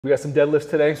We got some deadlifts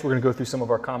today, so we're going to go through some of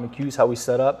our common cues, how we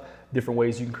set up, different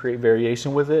ways you can create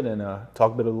variation with it, and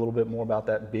talk a little bit more about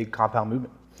that big compound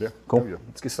movement. Yeah, cool.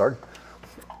 Let's get started.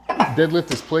 Deadlift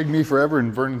has plagued me forever,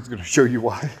 and Vernon's going to show you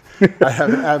why. I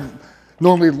have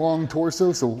normally long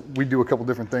torso, so we do a couple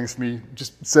different things for me.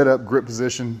 Just set up, grip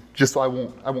position, just so I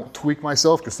won't tweak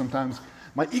myself, because sometimes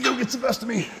my ego gets the best of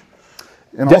me.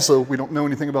 And also, we don't know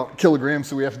anything about kilograms,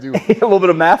 so we have to do a little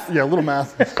bit of math. Yeah, a little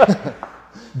math.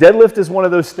 Deadlift is one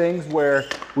of those things where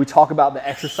we talk about the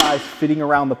exercise fitting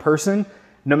around the person.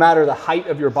 No matter the height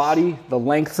of your body, the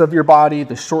lengths of your body,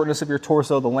 the shortness of your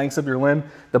torso, the lengths of your limb,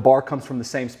 the bar comes from the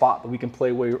same spot, but we can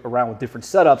play way around with different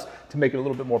setups to make it a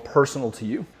little bit more personal to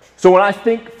you. So when I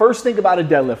first think about a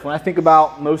deadlift, when I think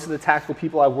about most of the tactical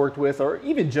people I've worked with, or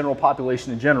even general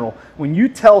population in general, when you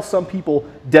tell some people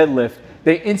deadlift,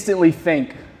 they instantly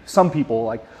think, some people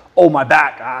like, oh, my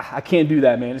back, I can't do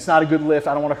that, man. It's not a good lift.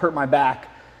 I don't want to hurt my back.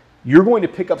 You're going to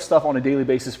pick up stuff on a daily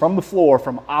basis from the floor,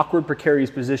 from awkward,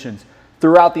 precarious positions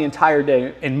throughout the entire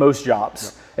day in most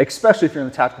jobs, especially if you're in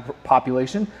the tactical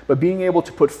population. But being able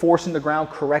to put force in the ground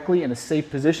correctly in a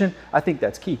safe position, I think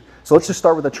that's key. So let's just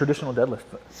start with a traditional deadlift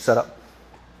setup.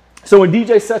 So when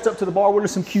DJ sets up to the bar, what are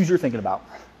some cues you're thinking about?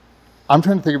 I'm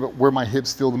trying to think about where my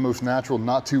hips feel the most natural,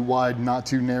 not too wide, not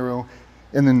too narrow,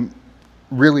 and then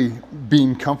really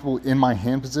being comfortable in my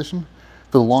hand position.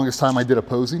 For the longest time, I did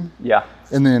opposing. Yeah.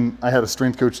 And then I had a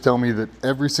strength coach tell me that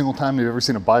every single time they've ever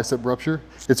seen a bicep rupture,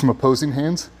 it's from opposing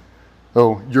hands.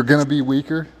 Oh, you're gonna be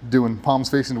weaker doing palms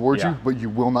facing towards you, but you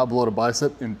will not blow out a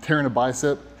bicep. And tearing a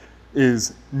bicep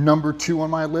is number 2 on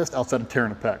my list outside of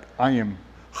tearing a pec. I am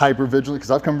hyper vigilant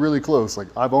because I've come really close. Like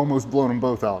I've almost blown them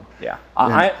both out. Yeah.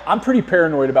 I'm pretty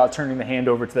paranoid about turning the hand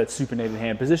over to that supinated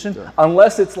hand position,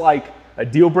 unless it's like a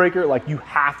deal breaker, like you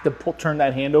have to turn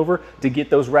that hand over to get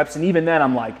those reps. And even then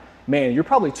I'm like, man, you're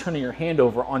probably turning your hand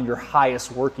over on your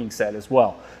highest working set as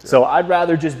well. Yeah. So I'd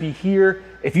rather just be here.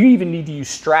 If you even need to use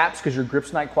straps because your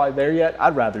grip's not quite there yet,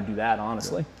 I'd rather do that,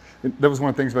 honestly. Yeah. That was one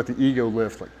of the things about the ego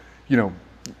lift, like, you know,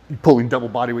 pulling double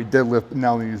bodyweight deadlift,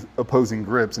 now these opposing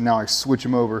grips, and now I switch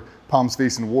them over, palms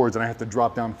facing towards, and I have to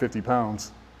drop down 50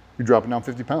 pounds. You're dropping down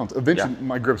 50 pounds. Eventually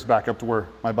my grip's back up to where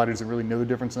my body doesn't really know the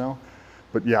difference now.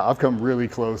 But yeah, I've come really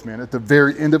close, man. At the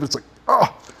very end of it, it's like,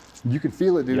 oh, you can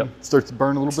feel it, dude. It starts to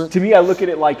burn a little bit. To me, I look at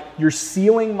it like your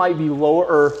ceiling might be lower,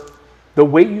 or the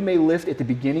weight you may lift at the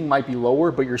beginning might be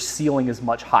lower, but your ceiling is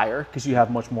much higher because you have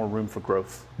much more room for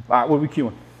growth. All right, what are we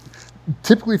cueing?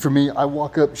 Typically for me, I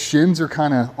walk up, shins are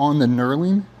kind of on the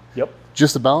knurling. Yep.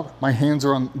 Just about. My hands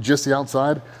are on just the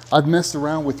outside. I've messed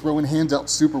around with throwing hands out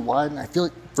super wide, and I feel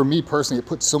like for me personally, it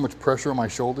puts so much pressure on my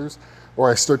shoulders,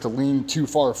 or I start to lean too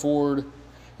far forward.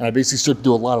 And I basically start to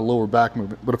do a lot of lower back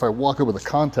movement. But if I walk up with a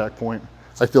contact point,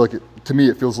 I feel like to me,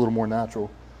 it feels a little more natural.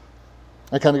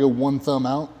 I kind of go one thumb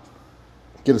out,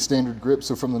 get a standard grip.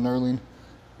 So from the knurling,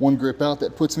 one grip out,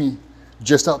 that puts me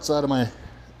just outside of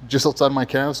my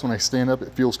calves. When I stand up,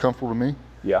 it feels comfortable to me.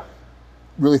 Yeah.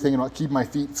 Really thinking about keeping my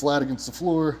feet flat against the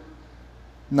floor,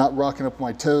 not rocking up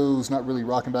my toes, not really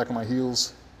rocking back on my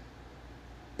heels,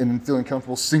 and then feeling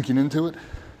comfortable sinking into it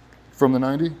from the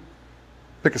 90.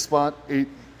 Pick a spot, 8-10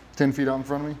 feet out in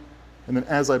front of me, and then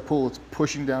as I pull, it's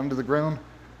pushing down to the ground,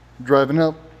 driving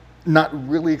up, not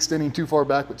really extending too far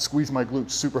back, but squeeze my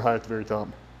glutes super high at the very top,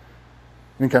 and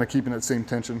then kind of keeping that same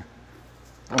tension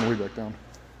on the way back down.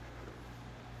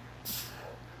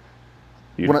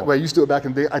 When I used to do it back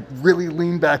in the day, I'd really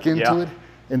lean back into it,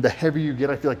 and the heavier you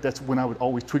get, I feel like that's when I would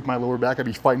always tweak my lower back. I'd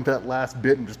be fighting that last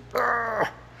bit and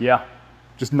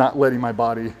just not letting my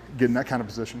body get in that kind of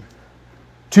position.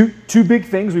 Two big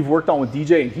things we've worked on with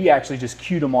DJ, and he actually just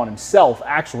cued them on himself,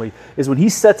 actually, is when he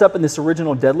sets up in this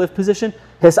original deadlift position,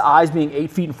 his eyes being 8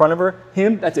 feet in front of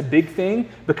him, that's a big thing,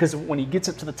 because when he gets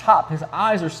up to the top, his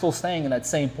eyes are still staying in that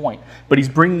same point. But he's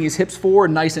bringing his hips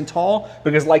forward nice and tall,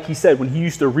 because like he said, when he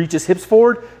used to reach his hips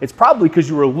forward, it's probably because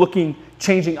you were looking,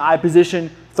 changing eye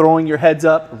position, throwing your heads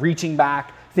up, reaching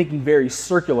back, thinking very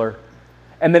circular.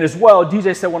 And then as well,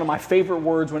 DJ said one of my favorite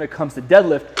words when it comes to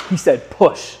deadlift, he said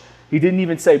push. He didn't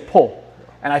even say pull.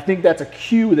 And I think that's a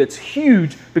cue that's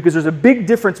huge, because there's a big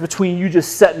difference between you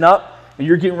just setting up and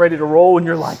you're getting ready to roll and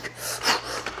you're like,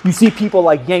 you see people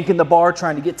like yanking the bar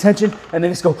trying to get tension, and then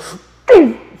just go,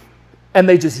 and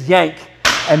they just yank,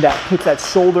 and that puts that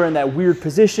shoulder in that weird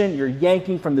position. You're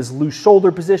yanking from this loose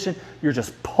shoulder position. You're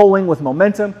just pulling with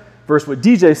momentum, versus what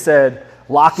DJ said,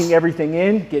 locking everything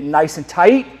in, getting nice and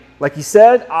tight, like he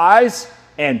said, eyes,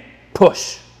 and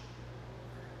push.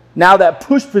 Now that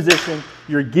push position,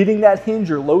 you're getting that hinge,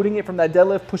 you're loading it from that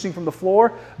deadlift, pushing from the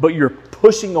floor, but you're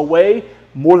pushing away,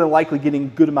 more than likely getting a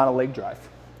good amount of leg drive.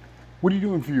 What are you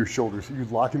doing for your shoulders? Are you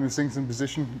locking these things in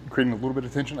position, creating a little bit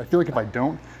of tension? I feel like if I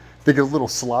don't, they get a little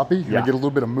sloppy and I get a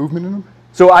little bit of movement in them.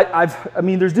 So I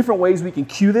mean, there's different ways we can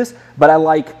cue this, but I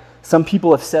like, some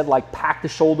people have said like pack the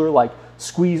shoulder, like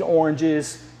squeeze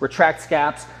oranges, retract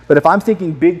scaps. But if I'm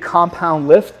thinking big compound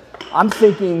lift, I'm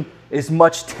thinking as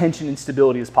much tension and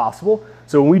stability as possible.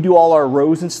 So when we do all our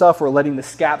rows and stuff, we're letting the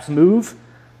scaps move.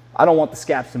 I don't want the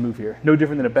scaps to move here. No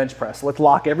different than a bench press. Let's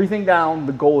lock everything down.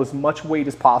 The goal is as much weight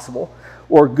as possible,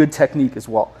 or good technique as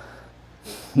well.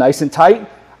 Nice and tight.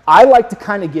 I like to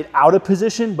kind of get out of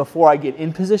position before I get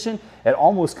in position. It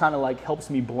almost kind of like helps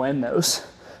me blend those.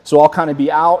 So I'll kind of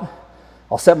be out.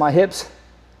 I'll set my hips,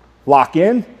 lock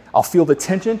in. I'll feel the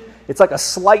tension. It's like a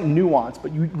slight nuance,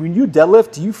 but when you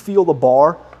deadlift, do you feel the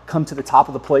bar come to the top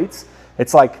of the plates?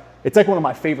 It's like one of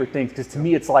my favorite things, because to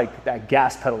me, it's like that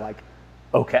gas pedal, like,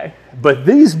 okay. But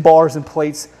these bars and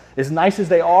plates, as nice as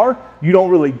they are, you don't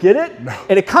really get it,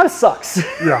 and it kind of sucks.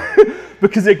 Yeah.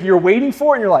 Because you're waiting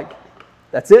for it, and you're like,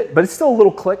 that's it. But it's still a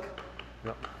little click.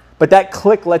 Yep. But that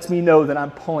click lets me know that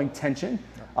I'm pulling tension.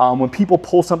 When people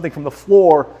pull something from the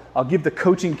floor, I'll give the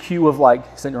coaching cue of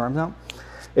like, send your arms out.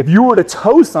 If you were to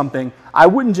tow something, I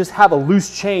wouldn't just have a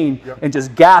loose chain and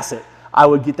just gas it. I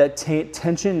would get that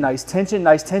tension, nice tension,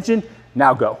 nice tension.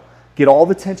 Now go. Get all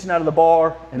the tension out of the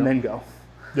bar and then go.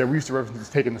 Yeah, we used to reference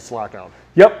taking the slack out.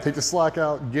 Yep. Take the slack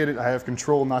out, get it. I have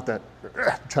control, not that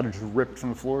try to just rip it from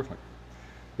the floor. Like,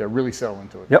 yeah, really settle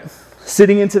into it. Yep.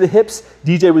 Sitting into the hips.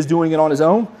 DJ was doing it on his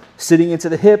own. Sitting into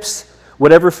the hips.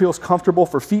 Whatever feels comfortable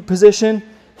for feet position.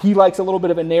 He likes a little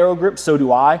bit of a narrow grip, so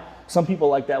do I. Some people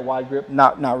like that wide grip.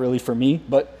 Not really for me,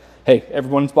 but hey,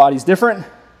 everyone's body's different.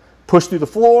 Push through the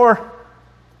floor.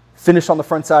 Finish on the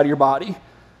front side of your body.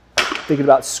 Thinking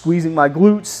about squeezing my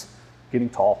glutes. Getting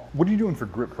tall. What are you doing for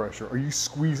grip pressure? Are you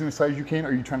squeezing as tight as you can?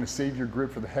 Are you trying to save your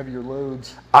grip for the heavier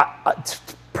loads?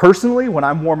 Personally, when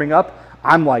I'm warming up,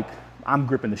 I'm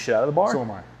gripping the shit out of the bar. So am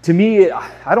I. To me,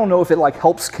 I don't know if it like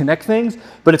helps connect things,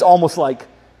 but it's almost like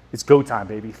it's go time,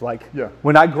 baby. Like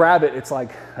when I grab it, it's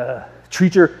like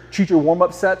treat your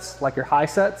warm-up sets like your high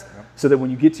sets, so that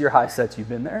when you get to your high sets, you've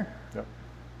been there. Yep.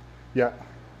 Yeah.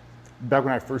 Back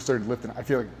when I first started lifting, I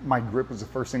feel like my grip was the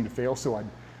first thing to fail, so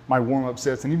my warm-up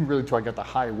sets, and even really until I got the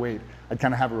high weight, I'd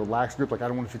kind of have a relaxed grip, like I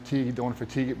don't want to fatigue it, don't want to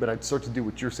fatigue it, but I'd start to do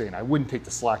what you're saying. I wouldn't take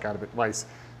the slack out of it. Like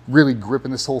really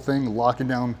gripping this whole thing, locking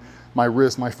down my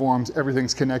wrists, my forearms,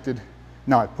 everything's connected.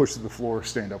 Now I push to the floor,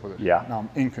 stand up with it. Yeah. Now I'm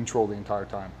in control the entire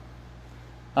time.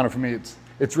 I don't know, for me,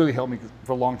 it's really helped me.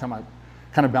 For a long time, I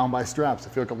kind of bound by straps.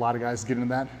 I feel like a lot of guys get into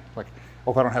that. Like,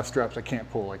 oh, if I don't have straps, I can't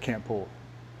pull, I can't pull.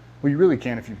 Well, you really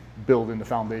can if you build in the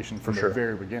foundation from the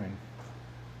very beginning.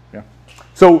 Yeah.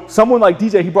 So someone like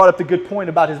DJ, he brought up the good point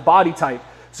about his body type.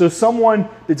 So someone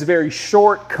that's very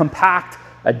short, compact,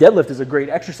 a deadlift is a great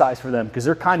exercise for them because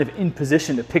they're kind of in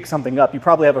position to pick something up. You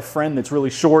probably have a friend that's really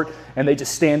short and they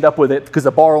just stand up with it because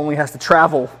the bar only has to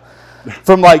travel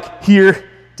from like here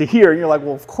to here. And you're like,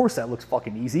 well, of course that looks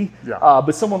fucking easy. Yeah.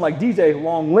 But someone like DJ,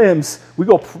 long limbs, we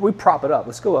prop it up.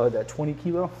 Let's go with that 20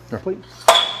 kilo plate.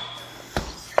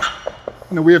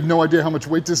 No, we have no idea how much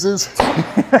weight this is.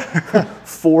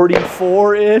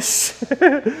 44-ish.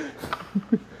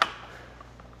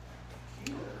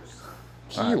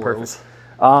 All right, perfect.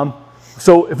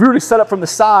 So if we were to set up from the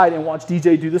side and watch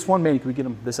DJ do this one, man, can we get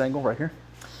him this angle right here?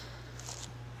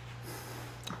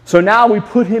 So now we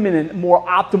put him in a more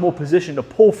optimal position to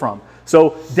pull from.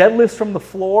 So deadlifts from the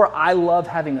floor, I love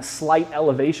having a slight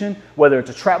elevation, whether it's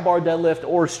a trap bar deadlift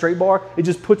or a straight bar, it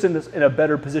just puts in a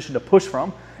better position to push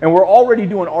from. And we're already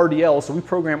doing RDLs, so we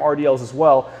program RDLs as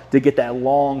well to get that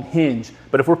long hinge.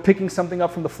 But if we're picking something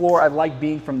up from the floor, I like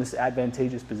being from this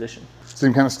advantageous position.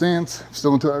 Same kind of stance,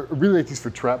 still into, I really like these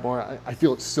for trap bar. I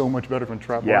feel it's so much better from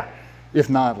trap bar. Yeah. If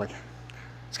not, like,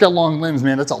 it's got long limbs,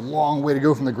 man. That's a long way to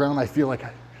go from the ground. I feel like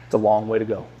it's a long way to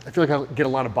go. I feel like I get a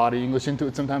lot of body English into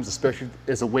it sometimes, especially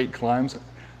as the weight climbs.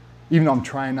 Even though I'm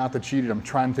trying not to cheat it, I'm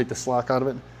trying to take the slack out of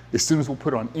it. As soon as we'll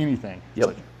put on anything, it's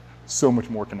like so much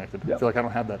more connected. I feel like I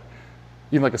don't have that,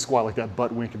 even like a squat, like that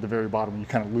butt wink at the very bottom when you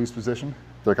kind of lose position.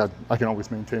 I feel like I can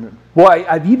always maintain it. Well,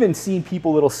 I've even seen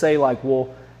people that'll say like,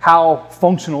 well, how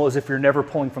functional is if you're never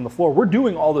pulling from the floor? We're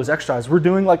doing all those exercises. We're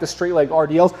doing like the straight leg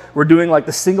RDLs. We're doing like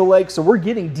the single leg. So we're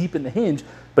getting deep in the hinge.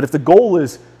 But if the goal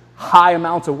is high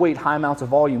amounts of weight, high amounts of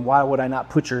volume, why would I not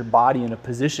put your body in a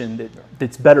position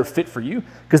that's better fit for you?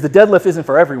 Because the deadlift isn't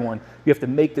for everyone. You have to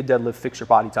make the deadlift fix your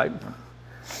body type.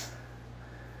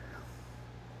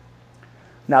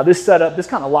 Now this setup, this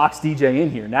kind of locks DJ in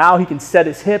here. Now he can set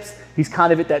his hips. He's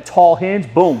kind of at that tall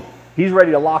hinge. Boom. He's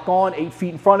ready to lock on, 8 feet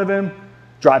in front of him,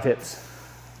 drive hips.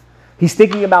 He's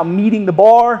thinking about meeting the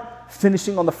bar,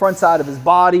 finishing on the front side of his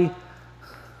body.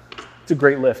 It's a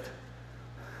great lift.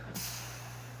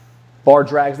 Bar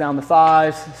drags down the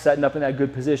thighs, setting up in that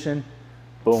good position.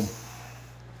 Boom.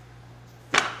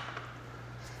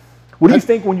 What do you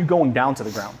think when you're going down to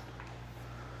the ground?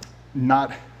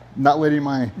 Not letting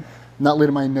my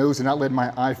nose and not letting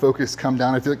my eye focus come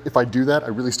down. I feel like if I do that, I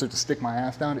really start to stick my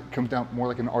ass down. It comes down more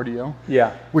like an RDO.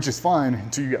 Yeah. Which is fine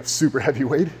until you got super heavy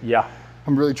weight. Yeah.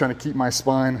 I'm really trying to keep my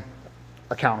spine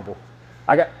accountable.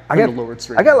 I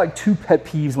got like 2 pet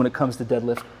peeves when it comes to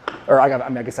deadlift. Or I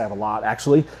guess I have a lot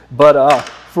actually. But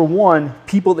for one,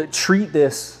 people that treat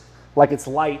this like it's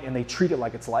light and they treat it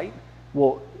like it's light,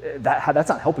 well, that's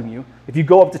not helping you. If you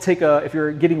go up to if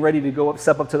you're getting ready to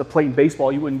step up to the plate in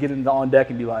baseball, you wouldn't get into on deck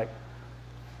and be like,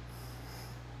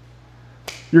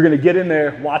 you're gonna get in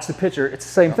there, watch the pitcher. It's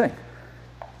the same thing.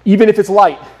 Even if it's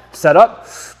light, set up.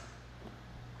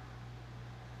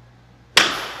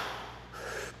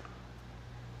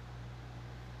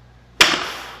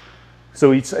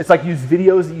 So it's like these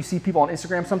videos that you see people on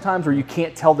Instagram sometimes where you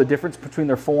can't tell the difference between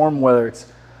their form, whether it's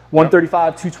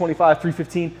 135, 225,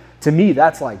 315. To me,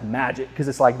 that's like magic because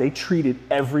it's like they treated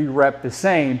every rep the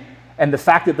same. And the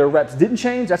fact that their reps didn't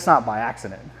change, that's not by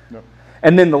accident. Nope.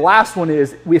 And then the last one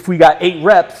is if we got 8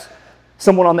 reps,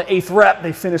 someone on the 8th rep,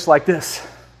 they finished like this.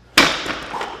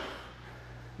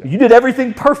 You did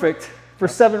everything perfect for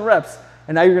 7 reps,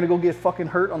 and now you're going to go get fucking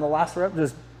hurt on the last rep,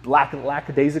 just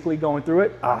lackadaisically going through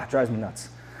it. It drives me nuts.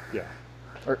 Yeah.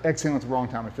 Or exhaling at the wrong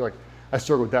time. I feel like I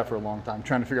struggled with that for a long time,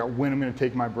 trying to figure out when I'm going to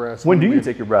take my breath. When do you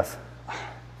take your breath?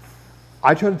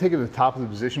 I try to take it at the top of the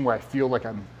position where I feel like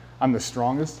I'm the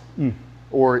strongest.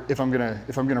 Or if I'm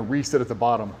gonna reset at the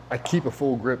bottom, I keep a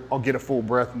full grip, I'll get a full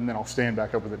breath, and then I'll stand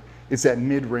back up with it. It's that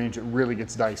mid-range that really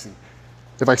gets dicey.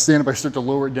 If I stand up, I start to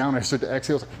lower it down, I start to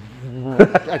exhale, it's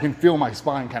like, I can feel my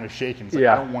spine kind of shaking. It's like,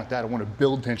 I don't want that. I want to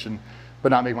build tension, but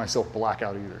not make myself black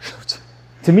out either.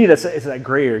 To me, it's that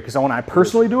gray area, because when I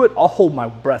personally do it, I'll hold my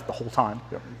breath the whole time.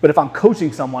 Yep. But if I'm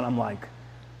coaching someone, I'm like,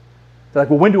 they're like,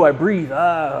 well, when do I breathe?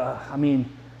 I mean,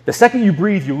 the second you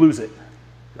breathe, you lose it.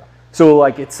 Yeah. So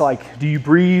like, it's like, do you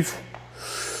breathe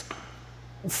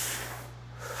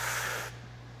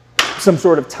some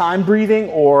sort of time breathing,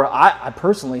 or I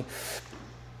personally,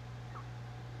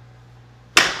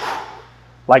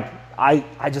 like, I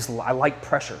like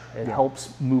pressure. It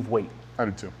helps move weight. I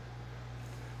do too.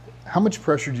 How much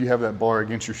pressure do you have that bar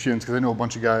against your shins? Because I know a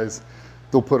bunch of guys,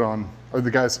 they'll put on, or the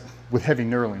guys with heavy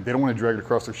knurling, they don't want to drag it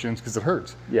across their shins because it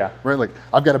hurts. Yeah. Right? Like,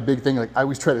 I've got a big thing, like I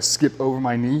always try to skip over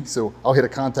my knee. So I'll hit a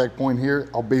contact point here.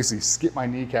 I'll basically skip my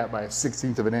kneecap by a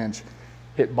 1/16 of an inch,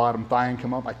 hit bottom thigh and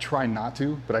come up. I try not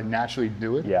to, but I naturally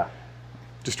do it. Yeah.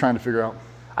 Just trying to figure out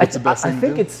what's the best thing to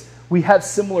do. I think we have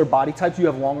similar body types. You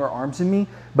have longer arms than me,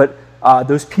 but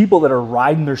those people that are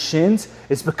riding their shins,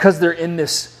 it's because they're in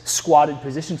this squatted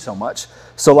position so much.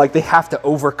 So like they have to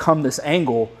overcome this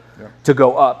angle to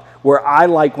go up, where I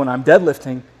like when I'm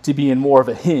deadlifting to be in more of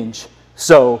a hinge.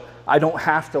 So I don't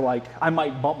have to, like, I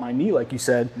might bump my knee like you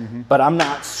said, but I'm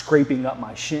not scraping up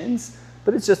my shins.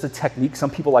 But it's just a technique. Some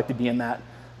people like to be in that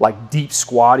like deep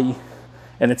squatty,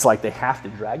 and it's like they have to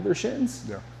drag their shins.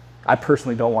 Yeah. I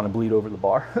personally don't want to bleed over the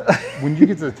bar. When you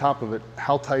get to the top of it,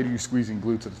 how tight are you squeezing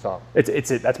glutes at the top?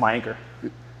 That's my anchor.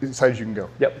 As tight as you can go.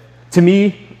 Yep. To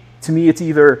me, it's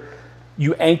either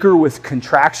you anchor with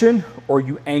contraction or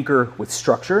you anchor with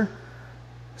structure.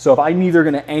 So if I'm either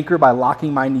going to anchor by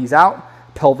locking my knees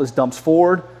out, pelvis dumps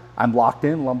forward, I'm locked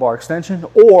in, lumbar extension,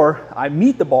 or I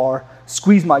meet the bar,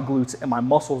 squeeze my glutes, and my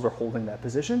muscles are holding that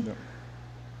position. Yep.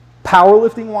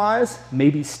 Powerlifting wise,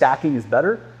 maybe stacking is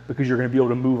better, because you're going to be able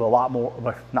to move a lot more,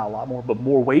 not a lot more, but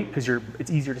more weight, because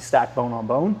it's easier to stack bone on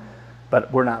bone.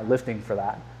 But we're not lifting for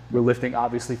that. We're lifting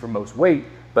obviously for most weight,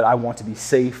 but I want to be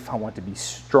safe. I want to be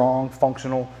strong,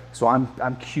 functional. So I'm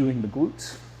cueing the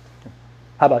glutes.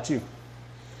 How about you?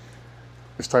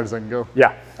 As tight as I can go.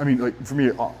 Yeah. I mean, like for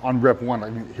me, on rep 1, I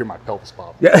can hear my pelvis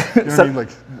pop. Yeah. You know what I mean? Like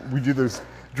we do those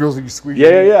drills that you squeeze.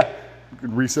 Yeah. You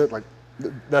can reset. Like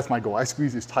that's my goal. I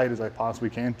squeeze as tight as I possibly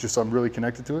can, just so I'm really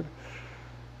connected to it.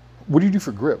 What do you do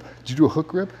for grip? Do you do a hook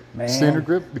grip? Man. Standard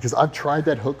grip? Because I've tried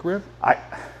that hook grip,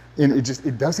 and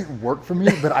it doesn't work for me,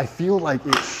 but I feel like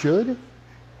it should,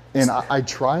 and I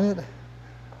try it.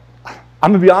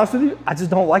 I'm gonna be honest with you, I just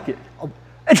don't like it.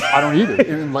 I don't either,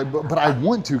 and like, but I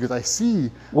want to, because I see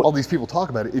all these people talk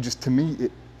about it. It just, to me,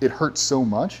 it hurts so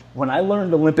much. When I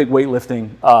learned Olympic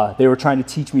weightlifting, they were trying to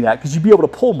teach me that, because you'd be able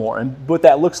to pull more, and what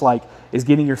that looks like is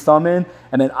getting your thumb in,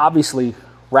 and then obviously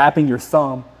wrapping your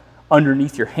thumb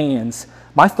underneath your hands.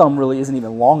 My thumb really isn't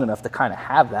even long enough to kind of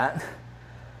have that.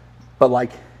 But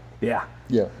like, yeah.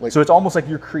 Yeah. Like, so it's almost like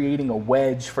you're creating a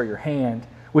wedge for your hand,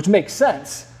 which makes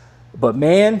sense. But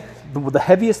man, the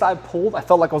heaviest I pulled, I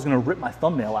felt like I was going to rip my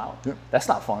thumbnail out. Yep. That's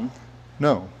not fun.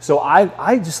 No. So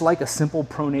I just like a simple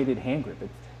pronated hand grip.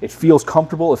 It feels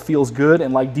comfortable, it feels good,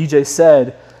 and like DJ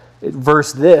said,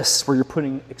 versus this, where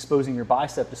you're exposing your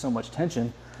bicep to so much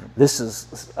tension, this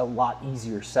is a lot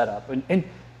easier setup. And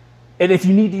if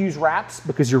you need to use wraps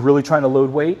because you're really trying to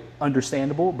load weight,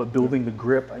 understandable, but building the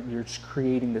grip, you're just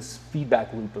creating this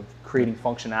feedback loop of creating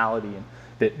functionality and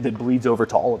that bleeds over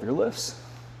to all of your lifts.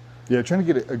 Yeah, trying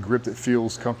to get a grip that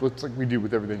feels comfortable. It's like we do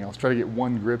with everything else. Try to get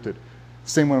one grip that,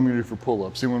 same one I'm going to do for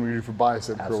pull-ups, same one I'm going to do for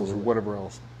bicep curls or whatever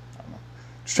else. I don't know.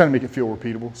 Just trying to make it feel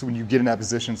repeatable. So when you get in that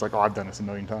position, it's like, oh, I've done this a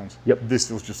million times. Yep. This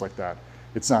feels just like that.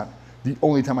 It's not, the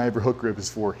only time I ever hook grip is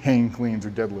for hang cleans or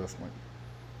deadlifts. Like,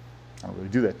 I don't really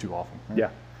do that too often. Right?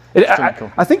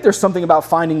 Yeah. I think there's something about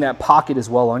finding that pocket as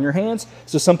well on your hands.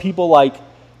 So some people like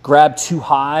grab too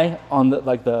high on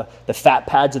the fat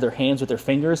pads of their hands with their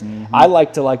fingers. Mm-hmm. I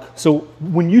like to so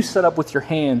when you set up with your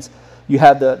hands, you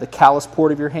have the callus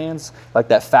port of your hands, like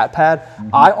that fat pad.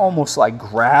 Mm-hmm. I almost like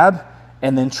grab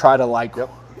and then try to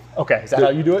okay, is that how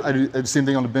you do it? I do the same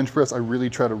thing on the bench press. I really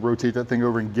try to rotate that thing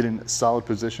over and get in a solid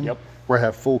position where I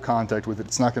have full contact with it.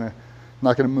 It's not gonna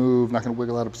move, not gonna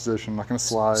wiggle out of position, not gonna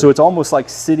slide. So it's almost like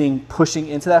pushing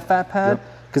into that fat pad.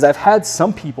 Because I've had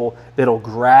some people that'll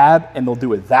grab and they'll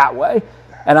do it that way.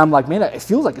 And I'm like, man, it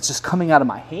feels like it's just coming out of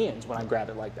my hands when I grab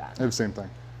it like that. I have the same thing.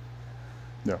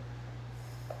 Yeah.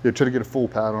 Yeah, try to get a full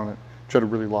pad on it. Try to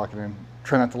really lock it in.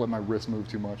 Try not to let my wrist move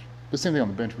too much. The same thing on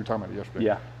the bench we were talking about yesterday.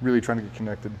 Yeah. Really trying to get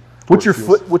connected. What's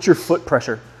your foot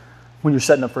pressure when you're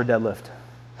setting up for a deadlift?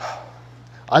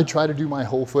 I try to do my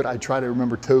whole foot. I try to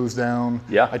remember toes down.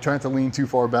 Yeah. I try not to lean too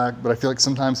far back, but I feel like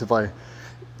sometimes if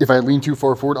I lean too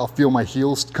far forward, I'll feel my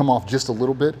heels come off just a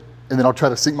little bit, and then I'll try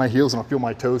to sink my heels and I'll feel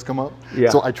my toes come up. Yeah.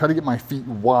 So I try to get my feet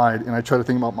wide, and I try to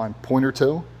think about my pointer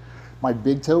toe, my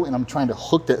big toe, and I'm trying to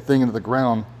hook that thing into the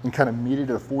ground and kind of meet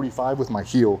it at a 45 with my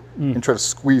heel and try to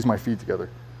squeeze my feet together.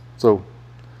 So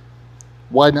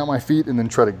widen out my feet and then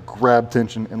try to grab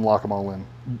tension and lock them all in.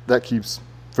 That keeps,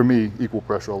 for me, equal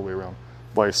pressure all the way around.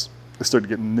 Vice, I started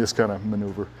getting this kind of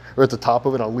maneuver. Or at the top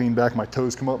of it, I'll lean back, my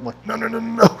toes come up, I'm like, no, no, no,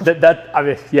 no.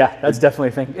 That's definitely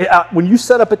a thing. When you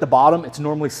set up at the bottom, it's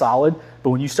normally solid, but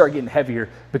when you start getting heavier,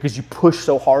 because you push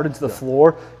so hard into the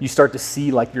floor, you start to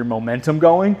see like your momentum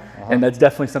going, and that's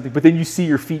definitely something. But then you see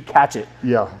your feet catch it.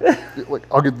 Yeah, like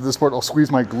I'll get to this part, I'll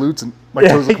squeeze my glutes, and my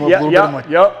toes will come up a little bit. I'm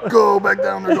like, go back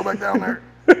down there, go back down there.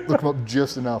 They'll come up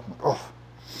just enough. Like, oh.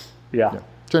 Yeah.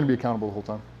 Trying to be accountable the whole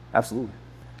time. Absolutely.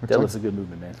 Deadlift's a good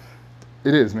movement, man.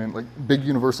 It is, man. Like, big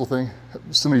universal thing.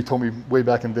 Somebody told me way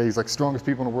back in the days, like, strongest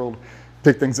people in the world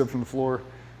pick things up from the floor.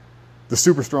 The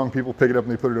super strong people pick it up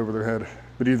and they put it over their head.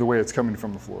 But either way, it's coming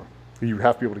from the floor. You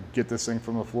have to be able to get this thing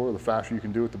from the floor. The faster you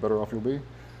can do it, the better off you'll be.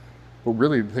 But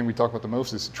really, the thing we talk about the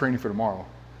most is training for tomorrow.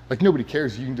 Like, nobody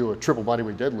cares if you can do a triple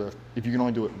bodyweight deadlift if you can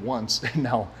only do it once. And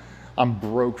now I'm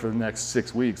broke for the next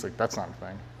 6 weeks. Like, that's not a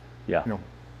thing. Yeah. You know,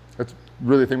 that's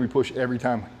really the thing we push every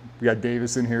time. We got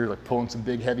Davis in here, like pulling some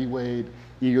big heavy weight,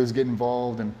 egos get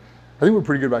involved, and I think we're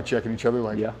pretty good about checking each other.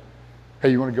 Like, hey,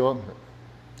 you want to go up?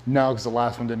 No, because the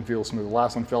last one didn't feel smooth. The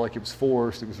last one felt like it was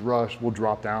forced, it was rushed. We'll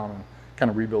drop down and kind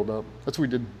of rebuild up. That's what we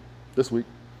did this week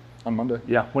on Monday.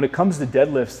 Yeah, when it comes to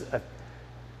deadlifts,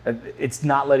 it's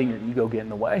not letting your ego get in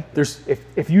the way.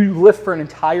 If you lift for an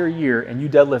entire year and you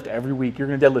deadlift every week, you're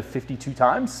going to deadlift 52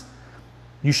 times.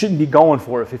 You shouldn't be going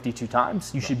for it 52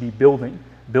 times. You should be building.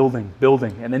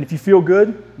 And then if you feel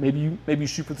good, maybe you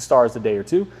shoot for the stars a day or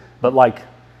two. But like,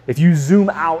 if you zoom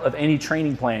out of any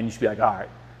training plan, you should be like, all right,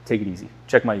 take it easy.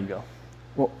 Check my ego.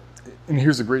 Well, and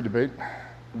here's a great debate.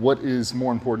 What is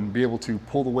more important, be able to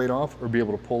pull the weight off or be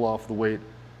able to pull off the weight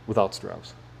without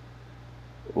straps?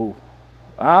 Ooh.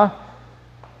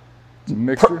 It's a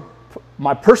mixture.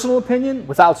 My personal opinion,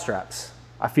 without straps.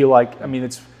 I feel like, I mean,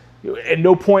 it's at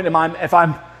no point if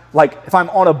I'm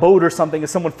on a boat or something, if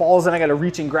someone falls and I got to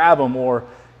reach and grab them, or,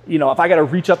 you know, if I got to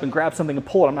reach up and grab something and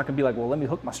pull it, I'm not going to be like, well, let me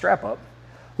hook my strap up.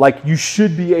 Like, you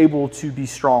should be able to be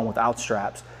strong without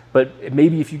straps. But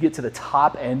maybe if you get to the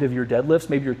top end of your deadlifts,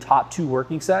 maybe your top 2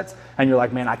 working sets, and you're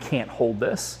like, man, I can't hold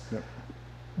this,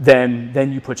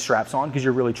 then you put straps on because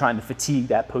you're really trying to fatigue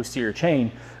that posterior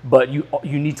chain. But you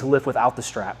need to lift without the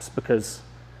straps because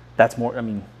that's more, I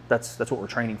mean, that's what we're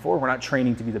training for. We're not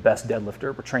training to be the best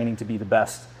deadlifter. We're training to be the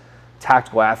best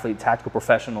tactical athlete, tactical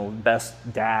professional, best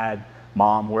dad,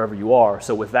 mom, wherever you are.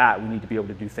 So with that, we need to be able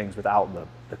to do things without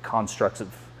the constructs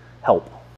of help.